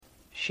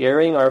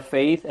Sharing our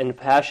faith and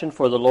passion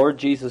for the Lord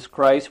Jesus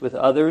Christ with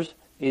others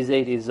is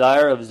a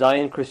desire of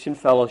Zion Christian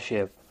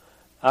Fellowship.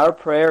 Our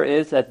prayer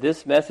is that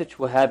this message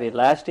will have a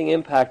lasting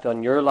impact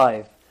on your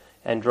life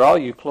and draw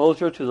you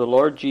closer to the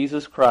Lord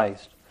Jesus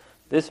Christ.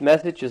 This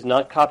message is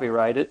not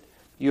copyrighted.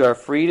 You are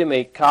free to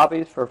make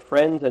copies for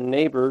friends and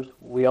neighbors.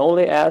 We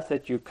only ask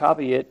that you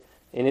copy it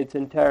in its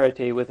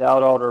entirety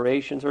without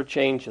alterations or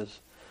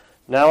changes.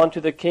 Now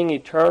unto the King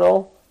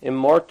eternal,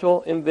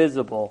 immortal,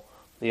 invisible,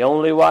 the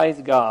only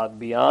wise God,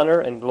 be honor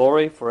and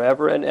glory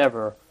forever and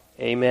ever.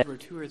 Amen. Where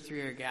two or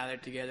three are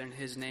gathered together in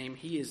His name,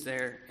 He is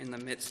there in the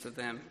midst of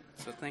them.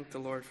 So thank the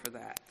Lord for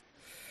that.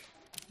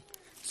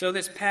 So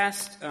this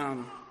past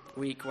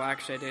week, well,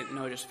 actually I didn't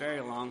notice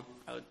very long.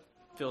 I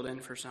filled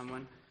in for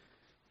someone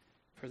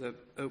for the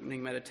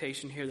opening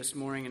meditation here this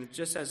morning, and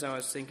just as I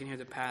was thinking here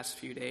the past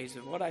few days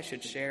of what I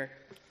should share,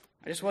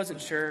 I just wasn't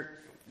sure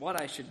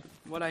what I should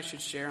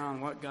share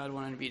on, what God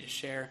wanted me to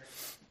share.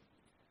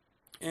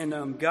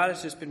 And God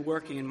has just been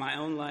working in my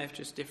own life,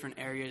 just different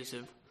areas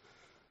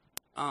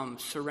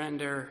of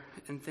surrender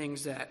and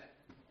things that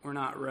were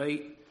not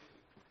right.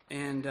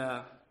 And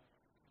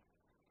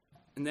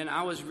then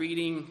I was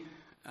reading,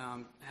 I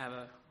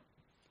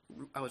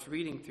was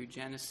reading through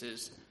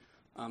Genesis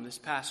this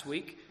past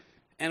week,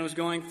 and was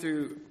going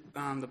through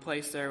the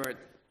place there where it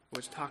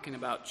was talking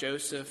about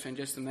Joseph and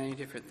just the many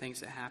different things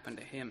that happened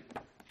to him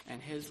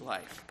and his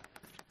life.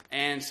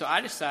 And so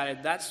I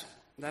decided that's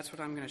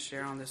what I'm going to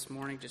share on this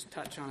morning, just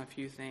touch on a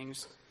few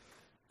things.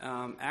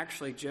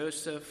 Actually,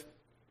 Joseph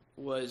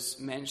was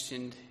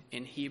mentioned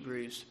in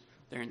Hebrews,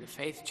 there in the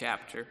faith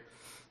chapter,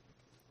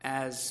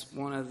 as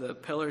one of the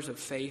pillars of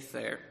faith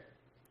there.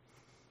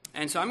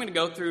 And so I'm going to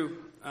go through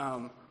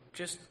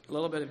just a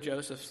little bit of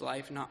Joseph's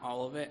life, not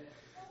all of it,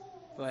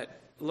 but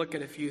look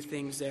at a few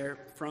things there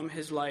from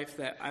his life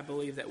that I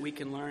believe that we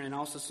can learn, and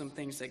also some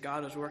things that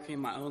God is working in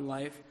my own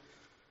life.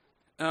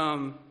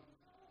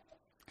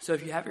 So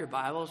if you have your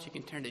Bibles, you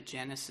can turn to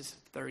Genesis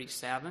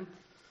 37.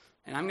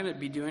 And I'm going to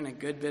be doing a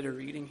good bit of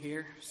reading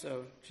here,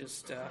 so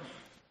just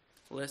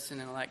listen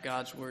and let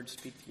God's word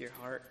speak to your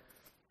heart.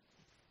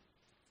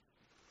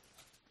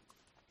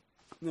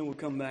 And then we'll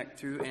come back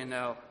through and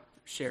I'll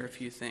share a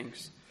few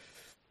things.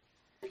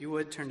 If you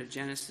would, turn to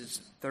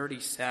Genesis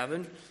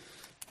 37.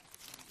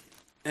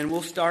 And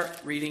we'll start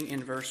reading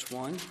in verse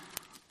 1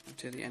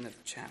 to the end of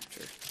the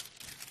chapter.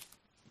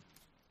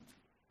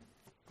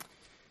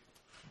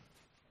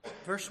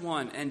 Verse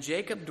 1, And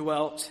Jacob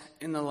dwelt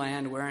in the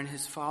land wherein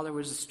his father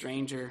was a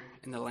stranger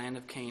in the land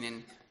of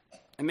Canaan.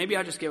 And maybe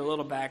I'll just give a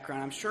little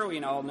background. I'm sure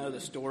we all know the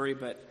story,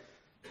 but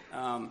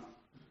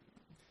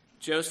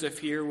Joseph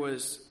here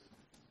was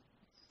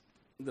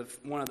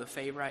one of the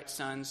favorite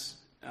sons.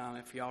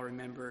 If y'all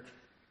remember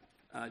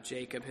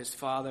Jacob, his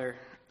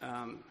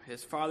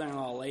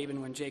father-in-law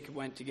Laban, when Jacob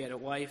went to get a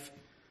wife,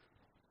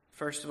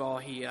 first of all,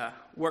 he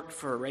worked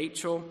for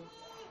Rachel,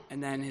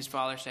 and then his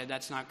father said,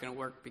 that's not going to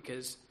work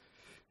because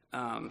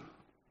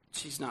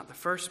she's not the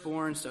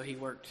firstborn, so he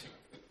worked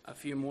a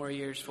few more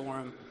years for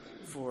him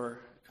for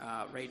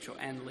Rachel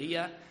and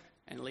Leah.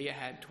 And Leah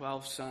had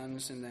 12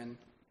 sons, and then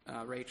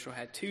Rachel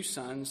had 2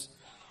 sons.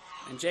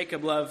 And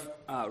Jacob loved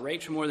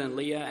Rachel more than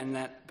Leah, and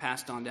that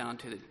passed on down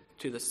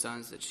to the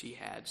sons that she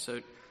had.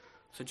 So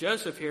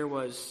Joseph here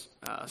was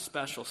a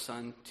special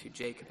son to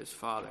Jacob, his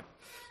father.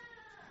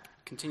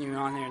 Continuing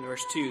on there in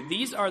verse 2,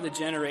 These are the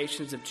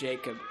generations of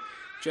Jacob.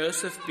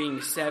 Joseph,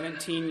 being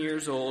 17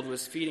 years old,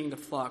 was feeding the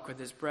flock with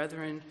his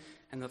brethren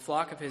and the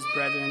flock of his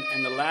brethren,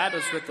 and the lad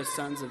was with the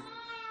sons of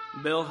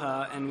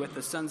Bilhah and with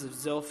the sons of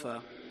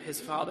Zilpah,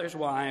 his father's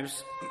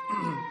wives.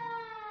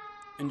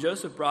 And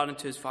Joseph brought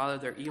unto his father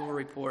their evil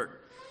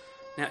report.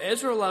 Now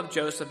Israel loved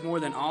Joseph more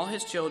than all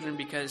his children,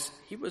 because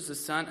he was the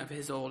son of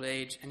his old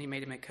age, and he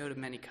made him a coat of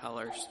many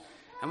colors.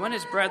 And when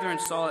his brethren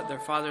saw that their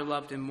father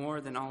loved him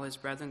more than all his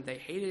brethren, they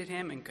hated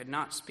him and could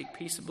not speak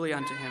peaceably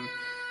unto him.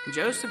 And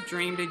Joseph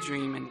dreamed a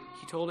dream, and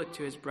he told it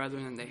to his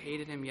brethren, and they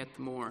hated him yet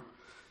the more.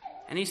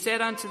 And he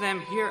said unto them,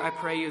 Hear, I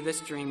pray you,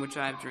 this dream which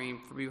I have dreamed.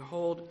 For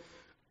behold,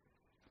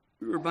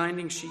 we were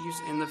binding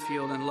sheaves in the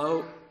field, and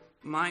lo,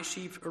 my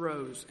sheaf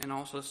arose, and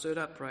also stood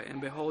upright.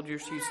 And behold, your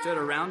sheaf stood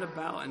around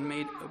about, and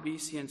made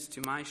obeisance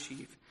to my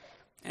sheaf.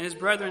 And his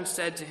brethren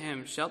said to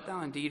him, Shalt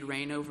thou indeed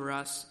reign over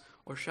us,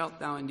 or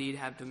shalt thou indeed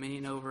have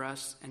dominion over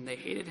us? And they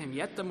hated him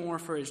yet the more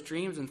for his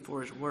dreams and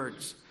for his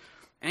words.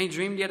 And he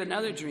dreamed yet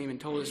another dream, and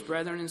told his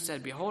brethren, and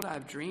said, Behold, I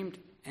have dreamed,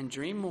 and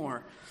dreamed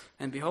more.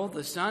 And behold,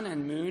 the sun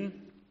and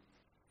moon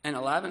and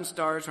 11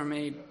 stars were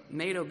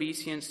made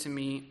obeisance to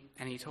me.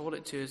 And he told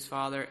it to his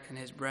father and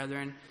his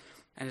brethren.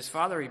 And his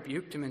father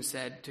rebuked him and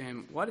said to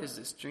him, What is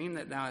this dream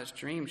that thou hast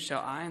dreamed?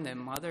 Shall I and thy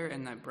mother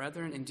and thy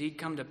brethren indeed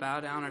come to bow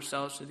down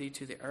ourselves to thee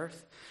to the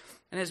earth?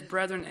 And his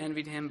brethren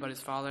envied him, but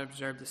his father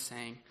observed the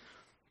saying.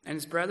 And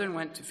his brethren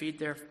went to feed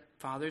their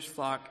father's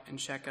flock in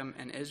Shechem.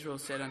 And Israel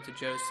said unto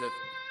Joseph,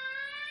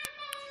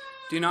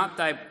 Do not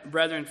thy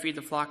brethren feed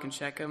the flock in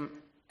Shechem?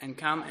 And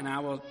come, and I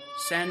will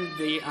send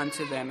thee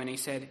unto them. And he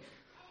said,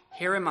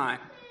 Here am I.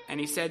 And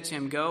he said to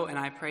him, Go, and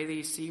I pray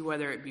thee, see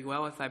whether it be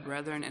well with thy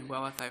brethren and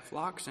well with thy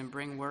flocks, and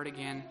bring word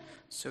again.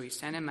 So he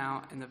sent him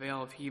out in the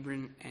vale of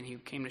Hebron, and he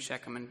came to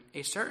Shechem. And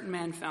a certain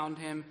man found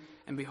him,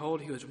 and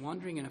behold, he was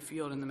wandering in a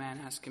field. And the man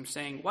asked him,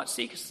 saying, What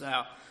seekest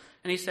thou?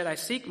 And he said, I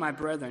seek my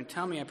brethren.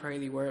 Tell me, I pray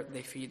thee, where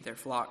they feed their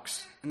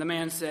flocks. And the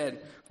man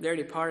said, They are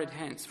departed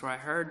hence, for I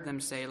heard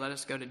them say, Let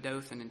us go to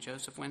Dothan. And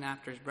Joseph went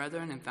after his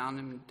brethren, and found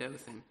him in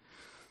Dothan.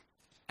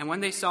 And when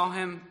they saw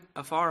him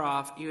afar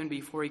off, even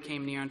before he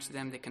came near unto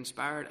them, they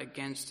conspired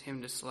against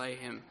him to slay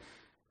him.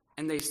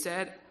 And they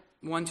said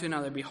one to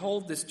another,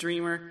 Behold, this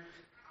dreamer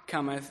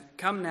cometh.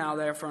 Come now,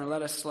 therefore, and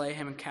let us slay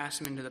him and cast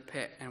him into the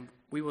pit. And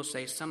we will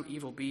say, Some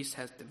evil beast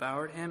hath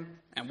devoured him,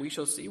 and we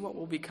shall see what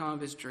will become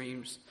of his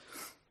dreams.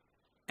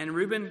 And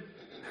Reuben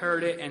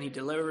heard it, and he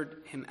delivered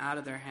him out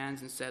of their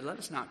hands, and said, Let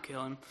us not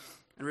kill him.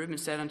 And Reuben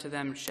said unto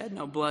them, Shed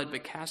no blood,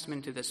 but cast him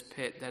into this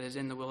pit that is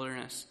in the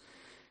wilderness.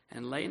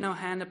 And lay no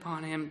hand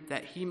upon him,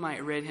 that he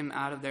might rid him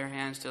out of their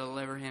hands to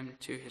deliver him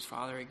to his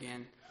father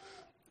again.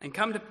 And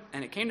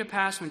it came to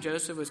pass, when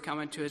Joseph was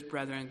coming to his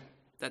brethren,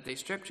 that they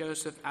stripped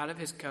Joseph out of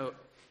his coat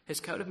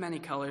of many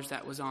colors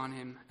that was on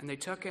him. And they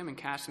took him and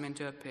cast him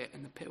into a pit,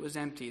 and the pit was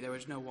empty, there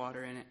was no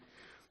water in it.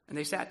 And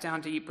they sat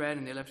down to eat bread,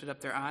 and they lifted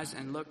up their eyes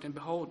and looked, and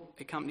behold,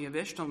 a company of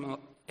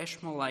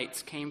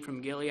Ishmaelites came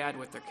from Gilead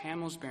with their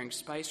camels, bearing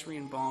spicery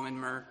and balm and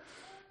myrrh,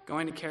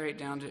 going to carry it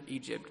down to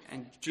Egypt.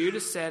 And Judah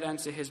said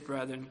unto his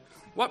brethren,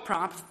 What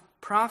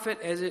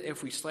profit is it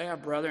if we slay our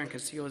brother and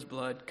conceal his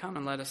blood? Come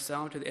and let us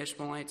sell him to the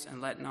Ishmaelites,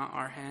 and let not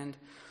our hand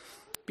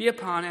be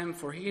upon him,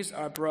 for he is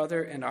our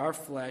brother and our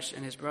flesh.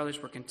 And his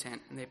brothers were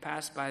content. And they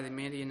passed by the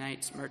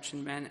Midianites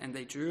merchantmen, and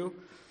they drew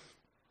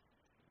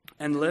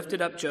and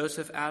lifted up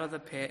Joseph out of the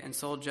pit, and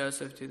sold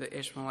Joseph to the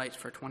Ishmaelites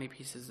for 20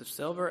 pieces of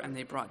silver. And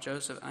they brought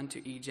Joseph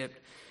unto Egypt.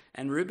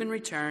 And Reuben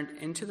returned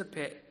into the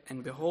pit,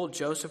 and behold,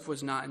 Joseph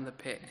was not in the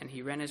pit. And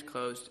he rent his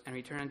clothes, and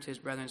returned unto his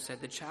brethren, and said,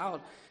 The child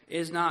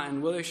is not,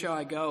 and whither shall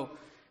I go?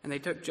 And they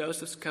took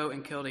Joseph's coat,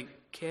 and killed a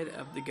kid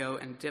of the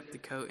goat, and dipped the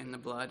coat in the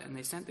blood. And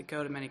they sent the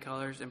coat of many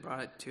colors, and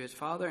brought it to his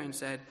father, and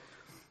said,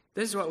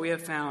 This is what we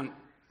have found.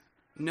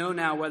 Know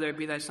now whether it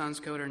be thy son's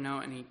coat or no.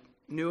 And he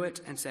knew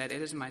it, and said,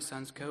 It is my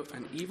son's coat.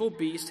 An evil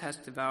beast has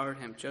devoured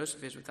him.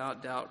 Joseph is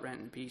without doubt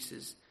rent in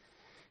pieces.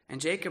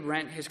 And Jacob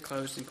rent his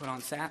clothes, and put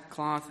on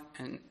sackcloth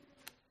and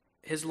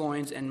his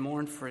loins, and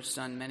mourned for his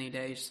son many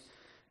days.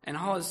 And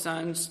all his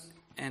sons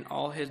and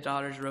all his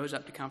daughters rose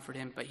up to comfort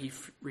him, but he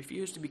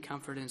refused to be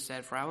comforted, and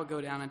said, For I will go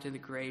down into the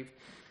grave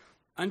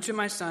unto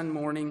my son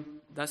mourning.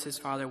 Thus his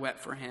father wept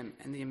for him.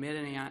 And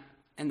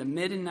the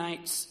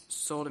Midianites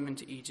sold him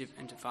into Egypt,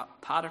 and to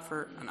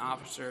Potiphar, an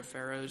officer of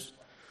Pharaoh's,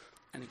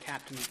 and the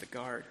captain of the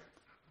guard.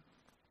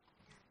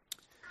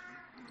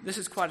 This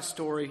is quite a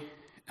story.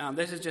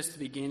 This is just the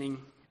beginning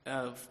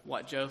of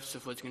what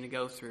Joseph was going to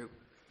go through.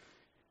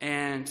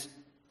 And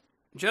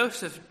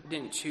Joseph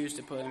didn't choose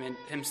to put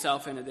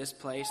himself into this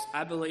place.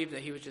 I believe that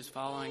he was just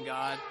following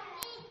God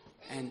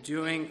and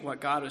doing what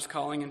God was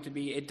calling him to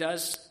be. It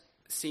does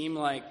seem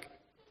like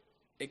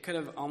it could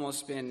have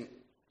almost been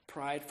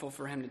prideful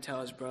for him to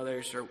tell his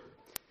brothers, or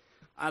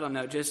I don't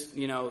know, just,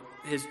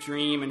 his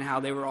dream and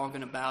how they were all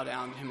going to bow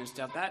down to him and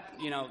stuff. That,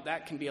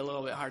 that can be a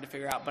little bit hard to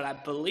figure out. But I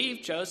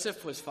believe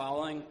Joseph was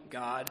following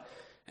God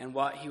and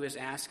what he was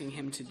asking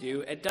him to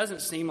do. It doesn't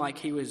seem like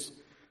he was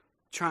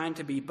trying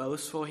to be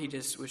boastful. He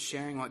just was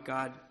sharing what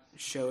God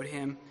showed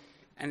him.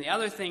 And the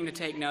other thing to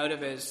take note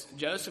of is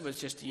Joseph was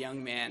just a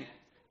young man.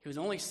 He was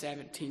only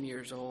 17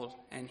 years old,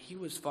 and he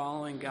was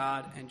following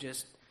God and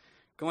just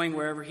going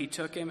wherever he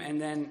took him. And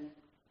then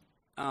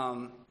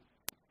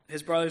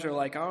his brothers are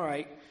like, all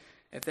right,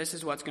 if this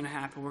is what's going to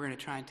happen, we're going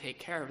to try and take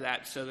care of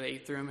that. So they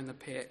threw him in the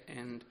pit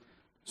and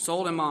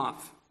sold him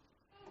off,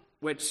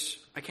 which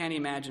I can't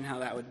imagine how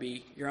that would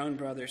be. Your own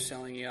brother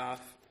selling you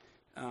off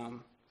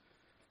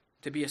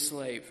to be a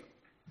slave.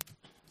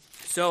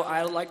 So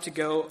I would like to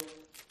go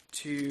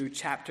to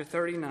chapter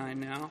 39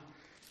 now.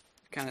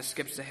 Kind of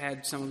skips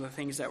ahead some of the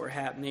things that were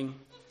happening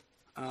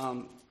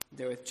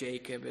there with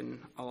Jacob and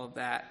all of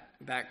that.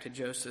 Back to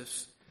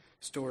Joseph's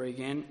story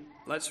again.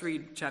 Let's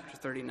read chapter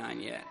 39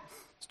 yet.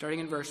 Starting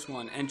in verse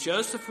 1. And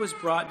Joseph was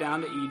brought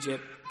down to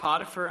Egypt.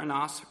 Potiphar, an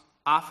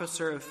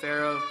officer of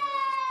Pharaoh,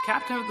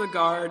 captain of the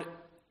guard,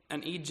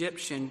 an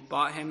Egyptian,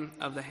 bought him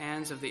of the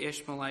hands of the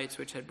Ishmaelites,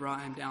 which had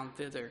brought him down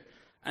thither.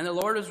 And the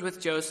Lord was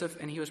with Joseph,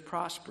 and he was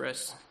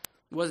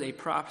a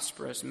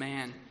prosperous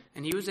man.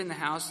 And he was in the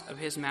house of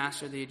his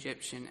master the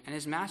Egyptian. And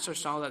his master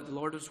saw that the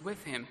Lord was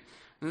with him,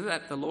 and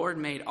that the Lord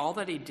made all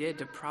that he did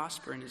to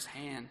prosper in his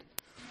hand.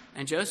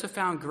 And Joseph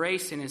found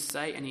grace in his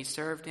sight, and he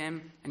served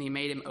him, and he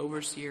made him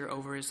overseer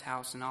over his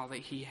house, and all that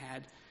he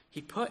had he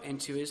put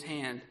into his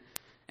hand.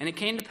 And it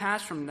came to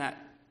pass from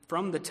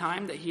the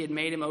time that he had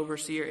made him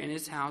overseer in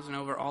his house and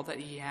over all that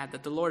he had,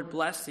 that the Lord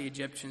blessed the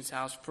Egyptian's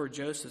house for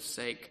Joseph's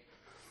sake.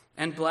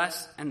 And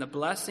the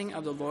blessing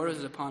of the Lord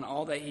was upon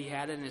all that he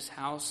had in his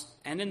house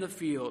and in the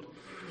field.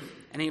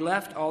 And he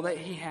left all that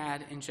he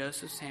had in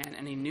Joseph's hand,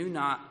 and he knew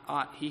not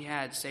aught he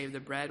had save the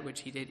bread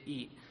which he did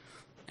eat.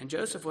 And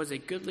Joseph was a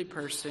goodly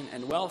person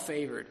and well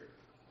favored,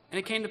 And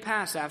it came to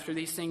pass after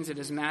these things that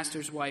his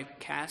master's wife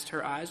cast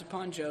her eyes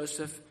upon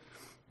Joseph,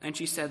 and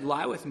she said,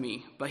 Lie with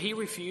me. But he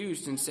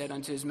refused and said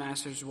unto his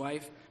master's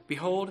wife,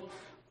 Behold,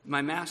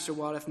 my master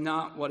wotteth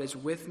not what is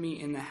with me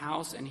in the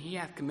house, and he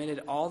hath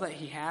committed all that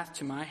he hath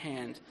to my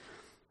hand.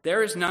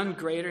 There is none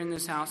greater in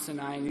this house than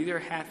I, neither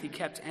hath he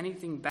kept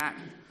anything back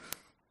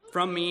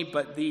from me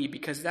but thee,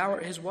 because thou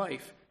art his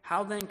wife.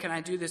 How then can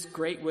I do this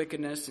great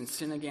wickedness and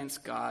sin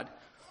against God?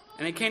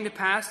 And it came to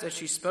pass, as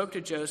she spoke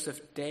to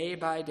Joseph day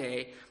by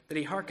day, that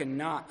he hearkened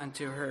not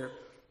unto her,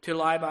 to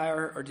lie by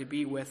her or to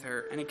be with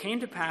her. And it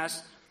came to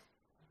pass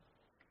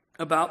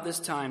about this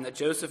time that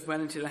Joseph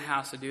went into the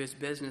house to do his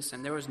business,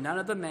 and there was none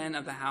of the men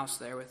of the house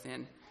there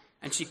within.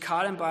 And she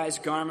caught him by his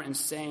garment, and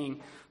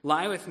saying,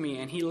 Lie with me.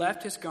 And he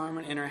left his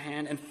garment in her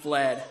hand, and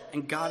fled,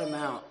 and got him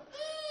out.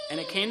 And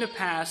it came to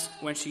pass,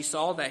 when she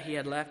saw that he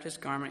had left his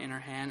garment in her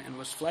hand, and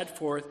was fled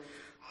forth,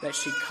 that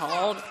she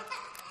called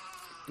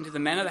into the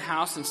men of the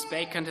house, and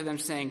spake unto them,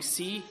 saying,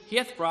 See, he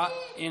hath brought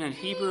in an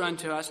Hebrew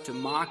unto us to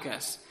mock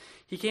us.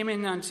 He came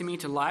in unto me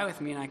to lie with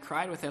me, and I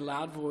cried with a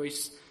loud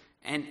voice.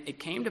 And it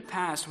came to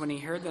pass, when he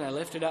heard that I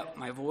lifted up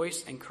my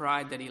voice and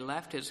cried, that he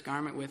left his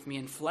garment with me,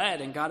 and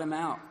fled, and got him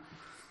out.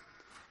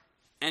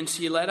 And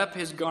she laid up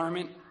his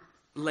garment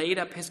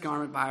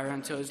by her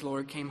until his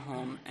Lord came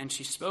home. And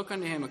she spoke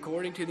unto him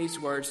according to these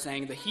words,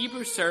 saying, The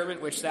Hebrew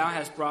servant which thou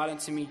hast brought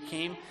unto me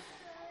came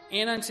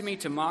in unto me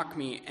to mock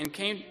me. And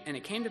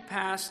it came to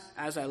pass,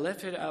 as I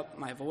lifted up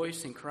my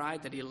voice and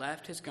cried, that he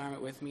left his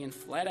garment with me, and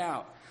fled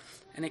out.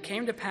 And it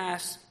came to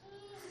pass,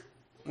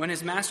 when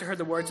his master heard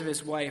the words of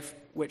his wife,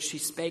 which she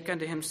spake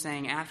unto him,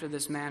 saying, After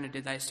this manner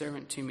did thy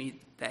servant to me,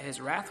 that his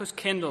wrath was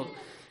kindled.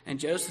 And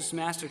Joseph's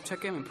master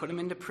took him and put him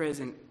into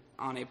prison,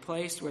 on a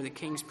place where the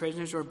king's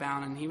prisoners were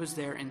bound, and he was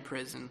there in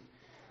prison.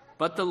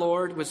 But the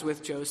Lord was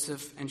with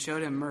Joseph, and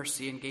showed him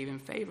mercy, and gave him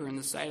favor in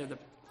the sight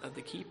of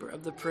the keeper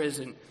of the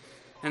prison.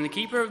 And the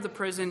keeper of the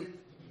prison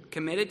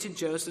committed to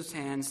Joseph's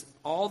hands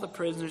all the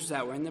prisoners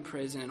that were in the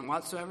prison, and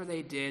whatsoever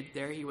they did,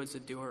 there he was the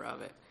doer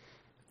of it.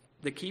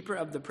 The keeper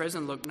of the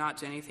prison looked not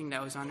to anything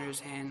that was under his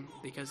hand,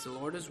 because the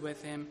Lord was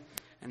with him,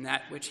 and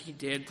that which he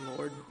did, the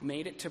Lord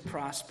made it to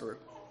prosper.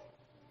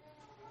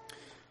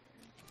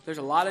 There's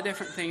a lot of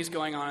different things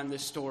going on in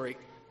this story,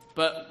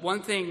 but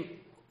one thing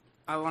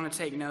I want to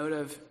take note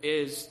of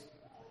is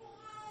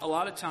a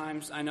lot of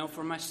times, I know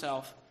for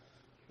myself,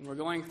 when we're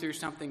going through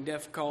something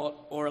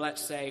difficult, or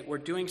let's say we're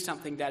doing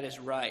something that is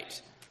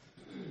right,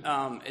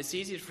 it's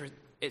easy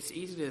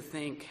to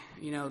think,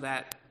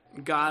 that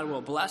God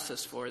will bless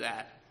us for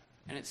that,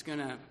 and it's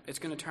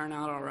gonna turn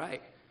out all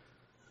right.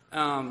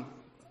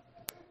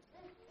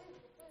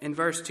 In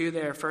verse 2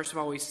 there, first of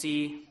all, we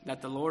see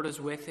that the Lord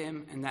was with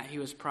him and that he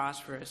was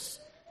prosperous.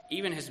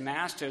 Even his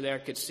master there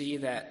could see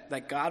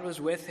that God was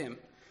with him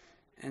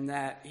and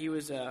that he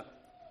was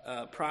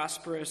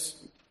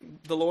prosperous.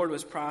 The Lord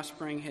was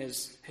prospering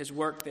his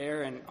work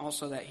there, and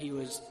also that he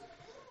was,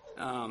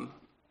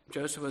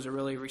 Joseph was a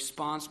really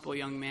responsible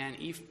young man,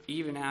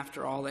 even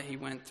after all that he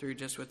went through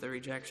just with the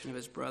rejection of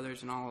his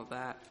brothers and all of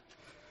that.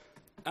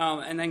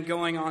 And then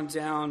going on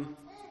down,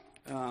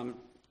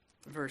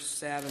 verse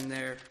 7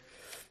 there,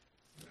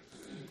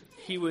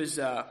 he was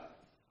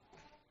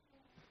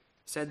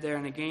said there,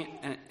 and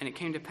it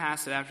came to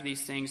pass that after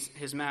these things,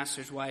 his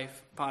master's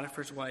wife,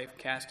 Potiphar's wife,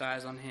 cast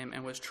eyes on him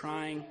and was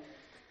trying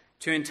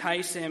to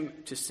entice him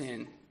to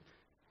sin.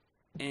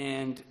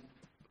 And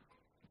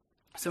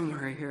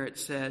somewhere here it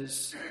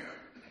says,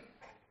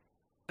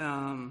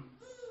 trying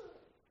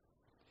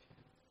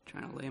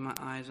to lay my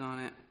eyes on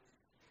it.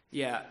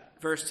 Yeah,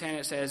 verse 10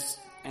 it says,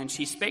 And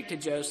she spake to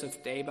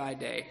Joseph day by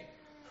day.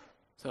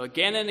 So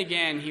again and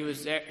again,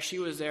 she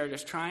was there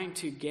just trying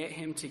to get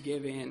him to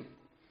give in.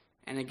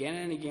 And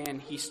again,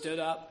 he stood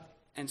up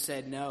and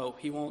said, no,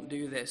 he won't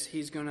do this.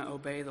 He's going to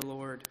obey the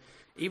Lord.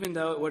 Even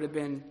though it would have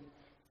been,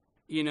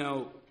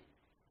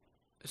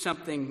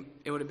 something,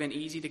 it would have been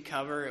easy to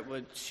cover.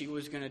 She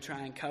was going to try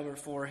and cover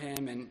for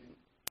him, and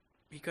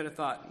he could have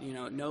thought,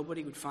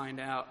 nobody would find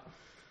out.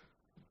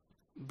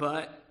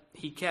 But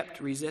he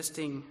kept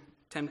resisting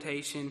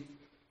temptation.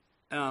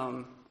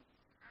 And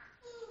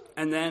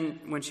then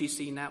when she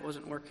seen that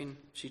wasn't working,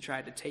 she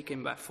tried to take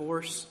him by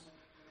force.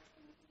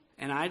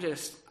 And I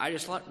just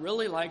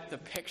really like the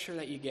picture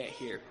that you get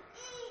here.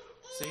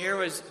 So here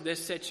was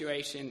this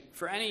situation.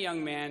 For any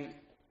young man,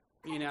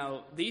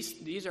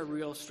 these are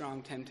real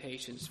strong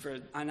temptations.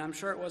 And I'm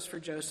sure it was for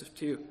Joseph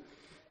too.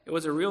 It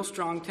was a real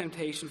strong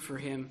temptation for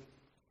him.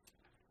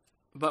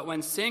 But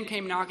when sin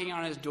came knocking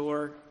on his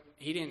door,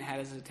 he didn't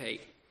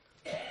hesitate.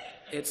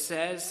 It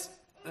says,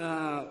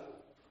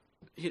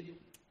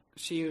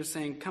 she was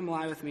saying, come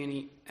lie with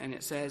me, and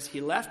it says, he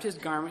left his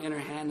garment in her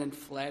hand and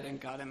fled and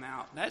got him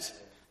out. That's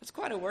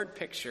quite a word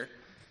picture,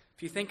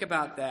 if you think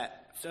about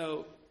that.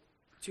 So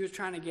she was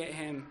trying to get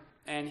him,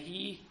 and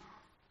he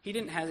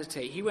didn't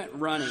hesitate. He went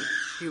running.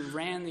 He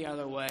ran the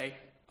other way,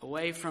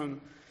 away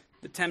from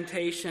the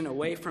temptation,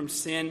 away from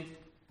sin,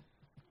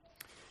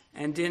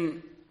 and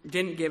didn't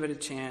give it a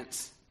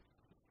chance.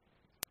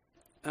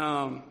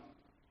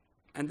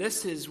 And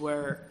this is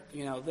where,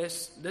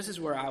 this is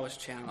where I was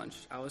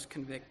challenged. I was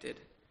convicted.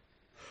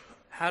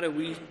 How do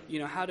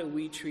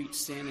we treat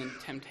sin and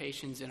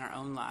temptations in our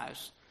own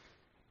lives?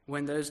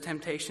 When those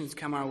temptations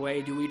come our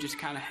way, do we just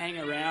kind of hang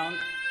around?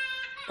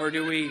 Or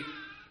do we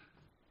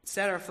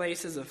set our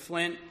faces a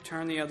flint,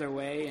 turn the other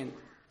way,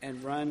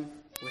 and run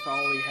with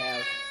all we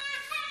have?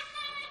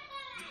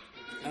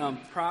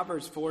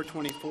 Proverbs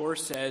 4:24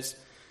 says,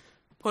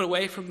 "Put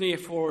away from thee a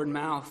forward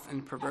mouth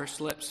and perverse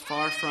lips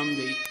far from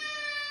thee.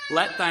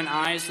 Let thine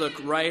eyes look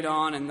right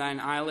on, and thine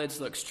eyelids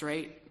look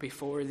straight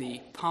before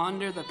thee.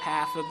 Ponder the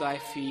path of thy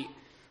feet,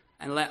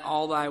 and let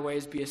all thy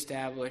ways be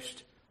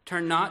established.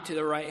 Turn not to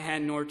the right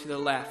hand nor to the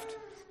left.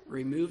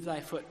 Remove thy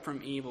foot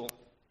from evil."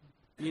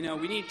 We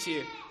need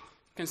to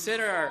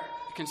consider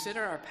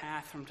our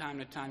path from time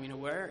to time.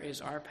 Where is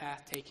our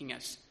path taking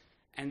us?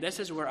 And this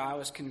is where I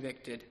was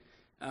convicted.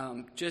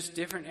 Just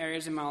different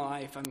areas in my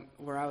life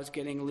where I was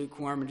getting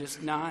lukewarm and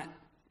just not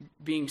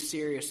being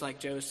serious like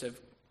Joseph.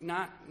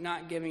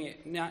 Not giving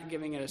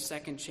it a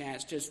second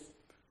chance, just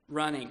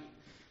running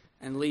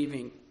and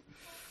leaving.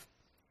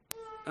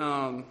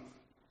 And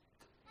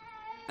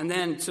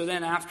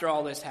then after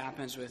all this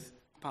happens with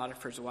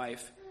Potiphar's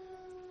wife,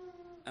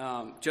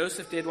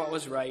 Joseph did what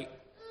was right,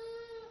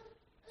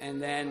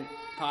 and then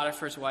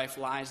Potiphar's wife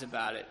lies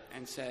about it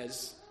and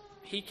says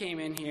he came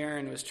in here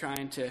and was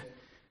trying to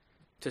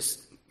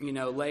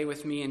lay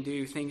with me and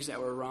do things that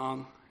were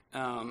wrong.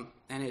 And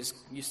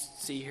you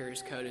see here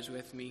his coat is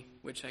with me,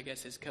 which I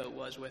guess his coat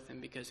was with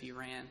him because he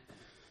ran.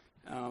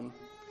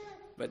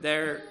 But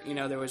there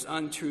was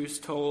untruths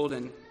told,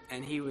 and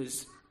he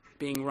was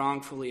being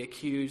wrongfully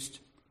accused.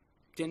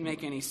 Didn't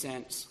make any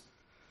sense.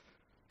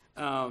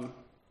 I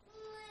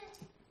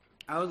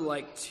would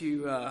like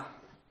to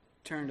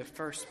turn to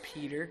 1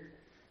 Peter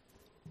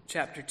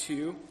chapter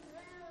 2.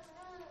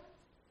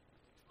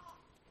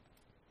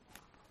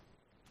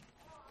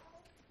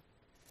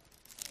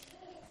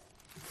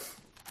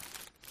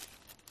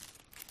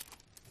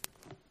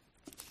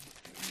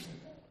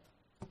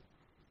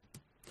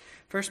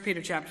 First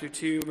Peter chapter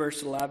 2,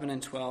 verse 11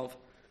 and 12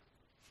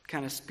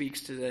 kind of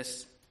speaks to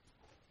this.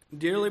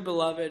 "Dearly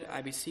beloved,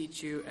 I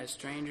beseech you, as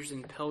strangers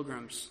and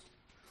pilgrims,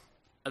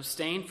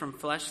 abstain from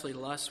fleshly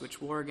lusts which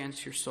war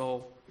against your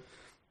soul,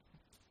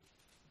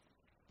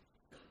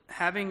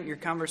 having your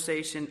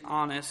conversation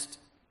honest."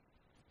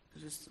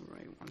 Is this the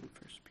right one,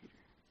 1 Peter?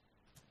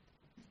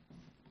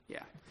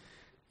 Yeah.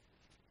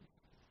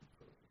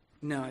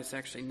 No, it's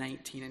actually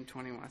 19 and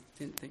 21. I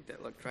didn't think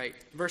that looked right.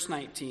 Verse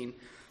 19.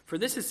 "For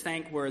this is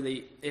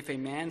thankworthy, if a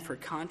man for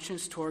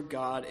conscience toward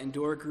God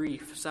endure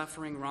grief,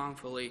 suffering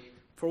wrongfully.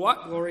 For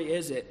what glory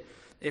is it,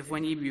 if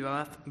when ye be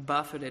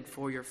buffeted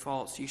for your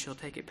faults, ye shall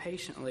take it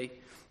patiently?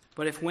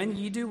 But if when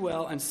ye do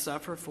well and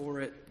suffer for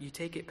it, ye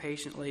take it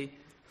patiently,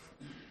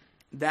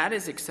 that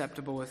is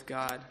acceptable with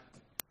God.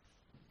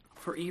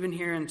 For even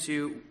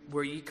hereunto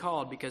were ye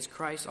called, because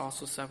Christ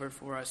also suffered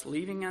for us,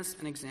 leaving us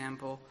an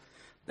example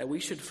that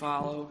we should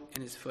follow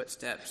in his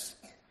footsteps."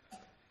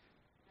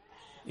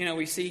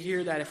 We see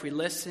here that if we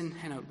listen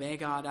and obey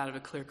God out of a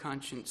clear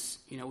conscience,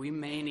 we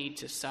may need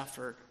to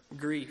suffer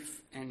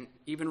grief, and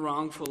even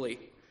wrongfully.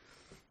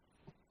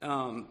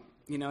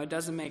 It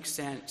doesn't make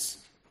sense,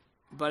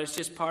 but it's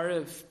just part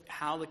of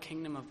how the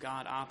kingdom of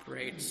God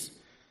operates.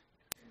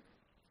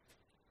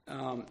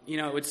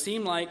 It would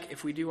seem like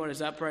if we do what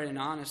is upright and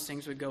honest,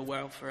 things would go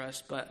well for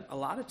us, but a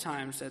lot of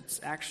times that's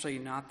actually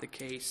not the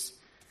case,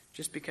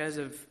 just because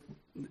of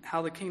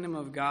how the kingdom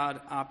of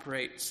God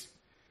operates.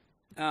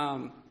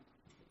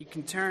 You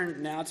can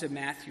turn now to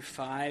Matthew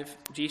 5.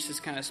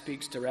 Jesus kind of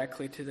speaks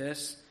directly to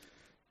this.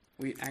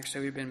 We've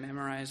been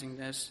memorizing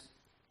this.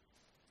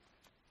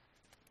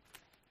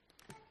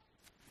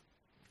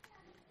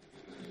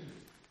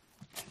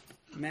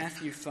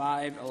 Matthew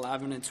 5,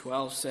 11 and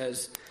 12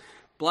 says,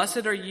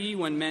 "Blessed are ye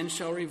when men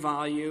shall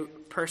revile you,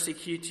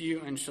 persecute you,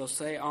 and shall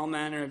say all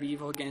manner of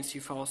evil against you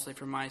falsely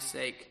for my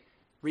sake.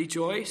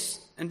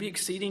 Rejoice and be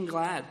exceeding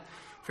glad,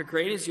 for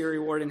great is your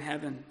reward in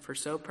heaven, for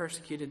so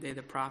persecuted they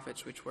the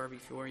prophets which were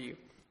before you."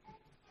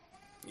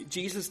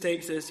 Jesus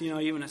takes this,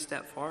 even a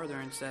step farther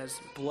and says,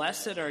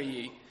 "Blessed are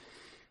ye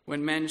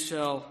when men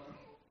shall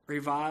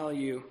revile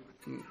you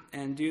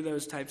and do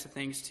those types of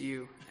things to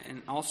you,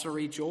 and also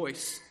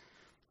rejoice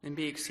and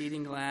be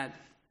exceeding glad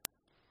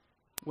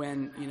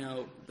when,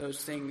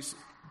 those things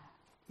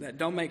that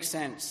don't make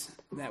sense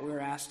that we're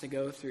asked to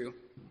go through."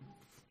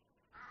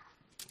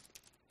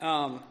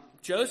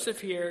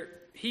 Joseph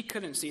here, he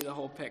couldn't see the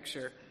whole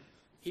picture.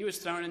 He was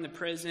thrown into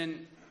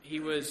prison. He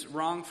was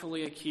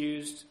wrongfully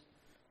accused,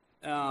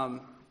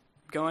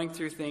 going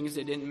through things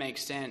that didn't make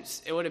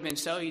sense. It would have been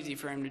so easy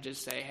for him to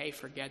just say, "Hey,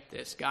 forget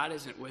this. God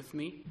isn't with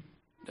me.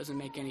 It doesn't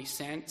make any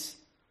sense."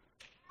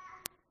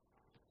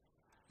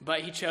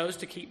 But he chose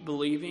to keep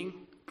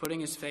believing,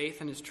 putting his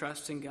faith and his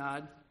trust in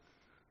God.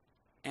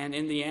 And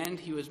in the end,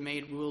 he was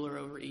made ruler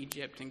over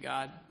Egypt, and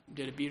God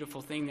did a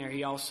beautiful thing there.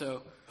 He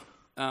also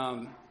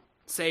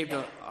saved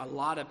a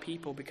lot of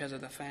people because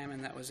of the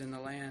famine that was in the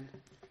land.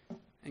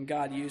 And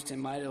God used him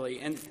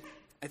mightily. And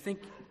I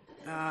think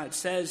It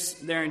says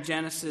there in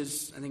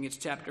Genesis, I think it's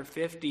chapter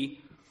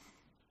 50,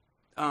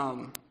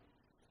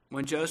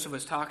 when Joseph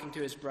was talking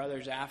to his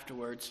brothers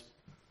afterwards,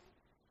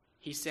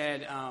 he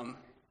said,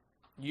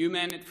 you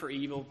meant it for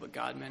evil, but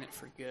God meant it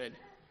for good.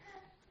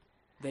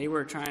 They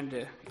were trying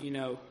to,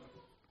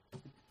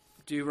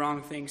 do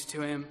wrong things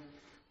to him,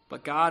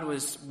 but God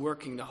was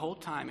working the whole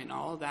time in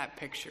all of that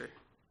picture.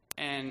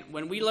 And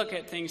when we look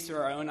at things through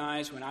our own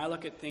eyes, when I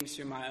look at things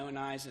through my own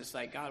eyes, it's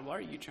like, God, what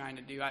are you trying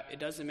to do? It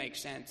doesn't make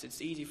sense.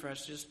 It's easy for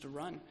us just to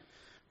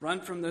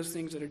run from those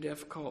things that are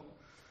difficult.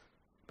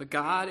 But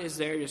God is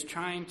there just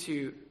trying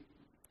to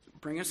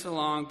bring us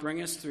along,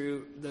 bring us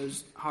through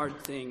those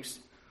hard things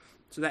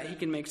so that he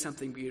can make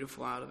something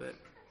beautiful out of it.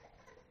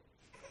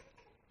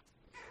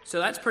 So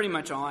that's pretty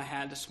much all I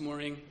had this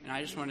morning, and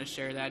I just wanted to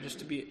share that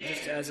just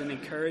as an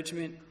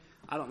encouragement.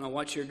 I don't know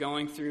what you're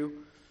going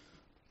through.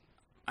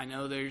 I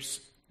know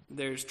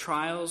there's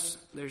trials,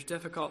 there's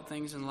difficult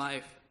things in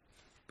life,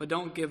 but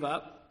don't give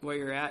up where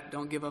you're at.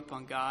 Don't give up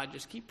on God.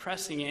 Just keep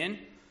pressing in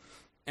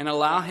and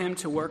allow him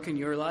to work in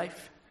your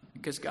life,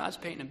 because God's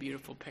painting a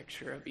beautiful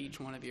picture of each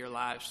one of your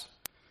lives.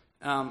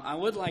 I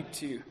would like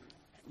to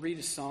read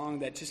a song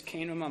that just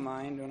came to my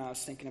mind when I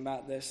was thinking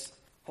about this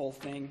whole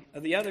thing.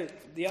 The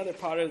other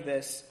part of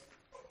this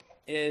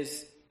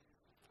is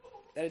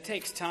that it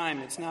takes time.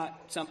 It's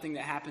not something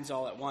that happens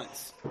all at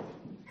once.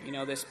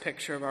 This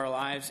picture of our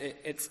lives,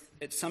 it's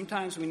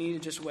sometimes we need to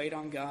just wait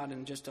on God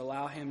and just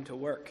allow him to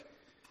work.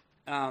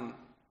 I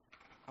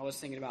was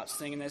thinking about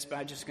singing this, but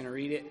I'm just going to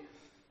read it.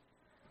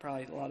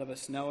 Probably a lot of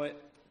us know it.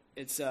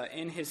 It's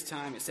in his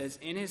time. It says,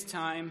 in his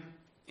time,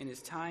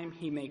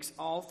 he makes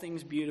all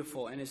things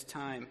beautiful in his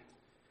time.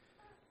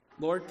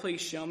 Lord, please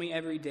show me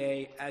every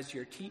day as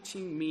you're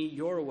teaching me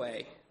your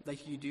way,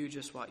 like you do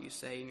just what you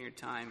say in your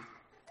time.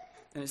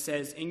 And it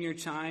says, in your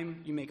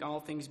time, you make all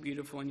things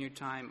beautiful in your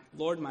time.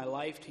 Lord, my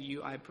life to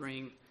you I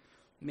bring.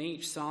 May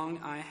each song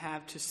I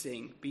have to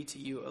sing be to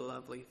you a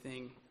lovely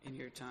thing in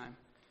your time.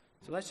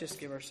 So let's just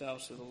give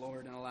ourselves to the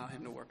Lord and allow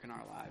him to work in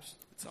our lives.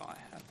 That's all I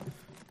have.